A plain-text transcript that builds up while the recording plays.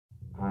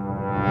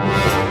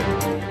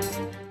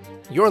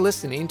You're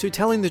listening to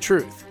Telling the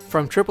Truth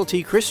from Triple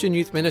T Christian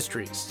Youth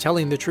Ministries,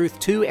 telling the truth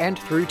to and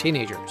through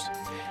teenagers.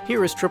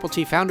 Here is Triple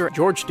T founder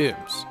George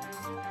Dooms.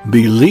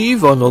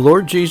 Believe on the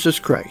Lord Jesus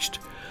Christ.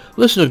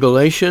 Listen to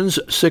Galatians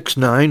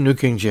 6:9, New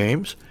King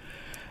James.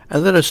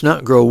 And let us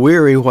not grow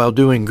weary while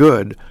doing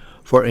good,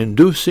 for in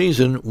due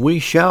season we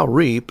shall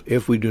reap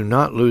if we do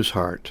not lose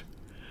heart.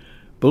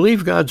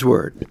 Believe God's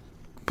Word.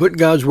 Put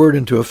God's Word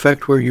into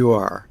effect where you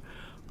are.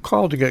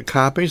 Call to get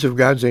copies of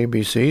God's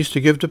ABCs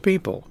to give to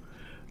people.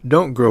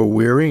 Don't grow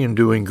weary in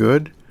doing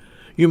good.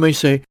 You may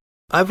say,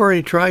 I've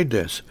already tried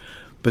this,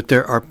 but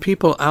there are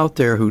people out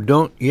there who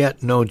don't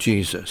yet know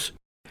Jesus,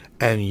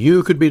 and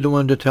you could be the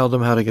one to tell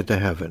them how to get to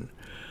heaven.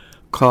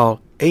 Call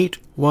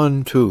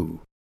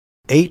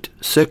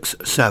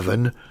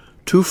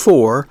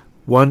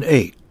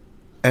 812-867-2418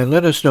 and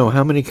let us know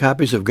how many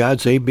copies of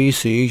God's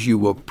ABCs you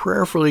will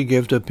prayerfully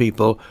give to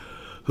people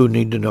who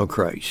need to know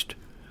Christ.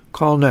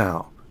 Call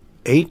now,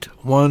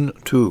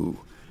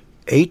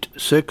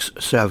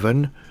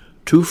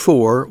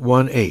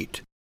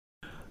 812-867-2418.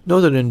 Know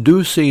that in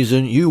due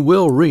season you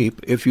will reap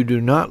if you do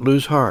not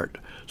lose heart.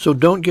 So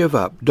don't give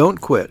up,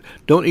 don't quit,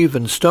 don't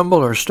even stumble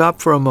or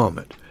stop for a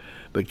moment,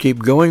 but keep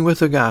going with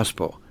the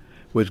gospel,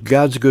 with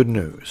God's good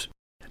news.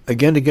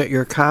 Again, to get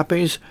your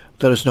copies,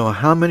 let us know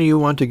how many you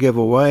want to give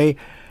away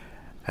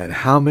and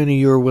how many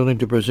you are willing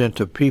to present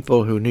to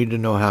people who need to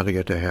know how to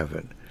get to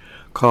heaven.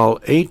 Call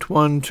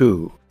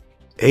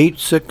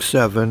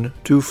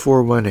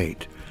 812-867-2418.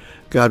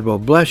 God will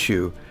bless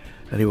you,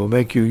 and He will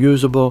make you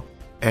usable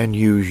and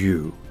use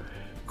you.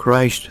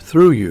 Christ,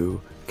 through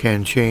you,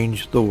 can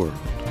change the world.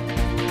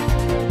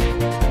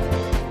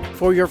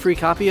 For your free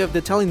copy of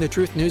the Telling the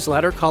Truth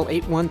newsletter, call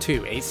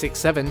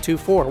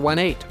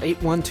 812-867-2418,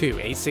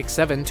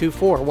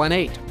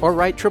 812-867-2418, or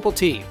write Triple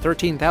T,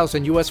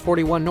 13,000 U.S.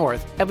 41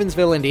 North,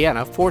 Evansville,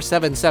 Indiana,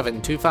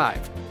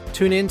 47725.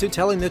 Tune in to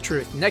Telling the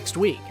Truth next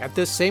week at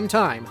this same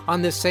time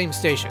on this same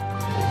station.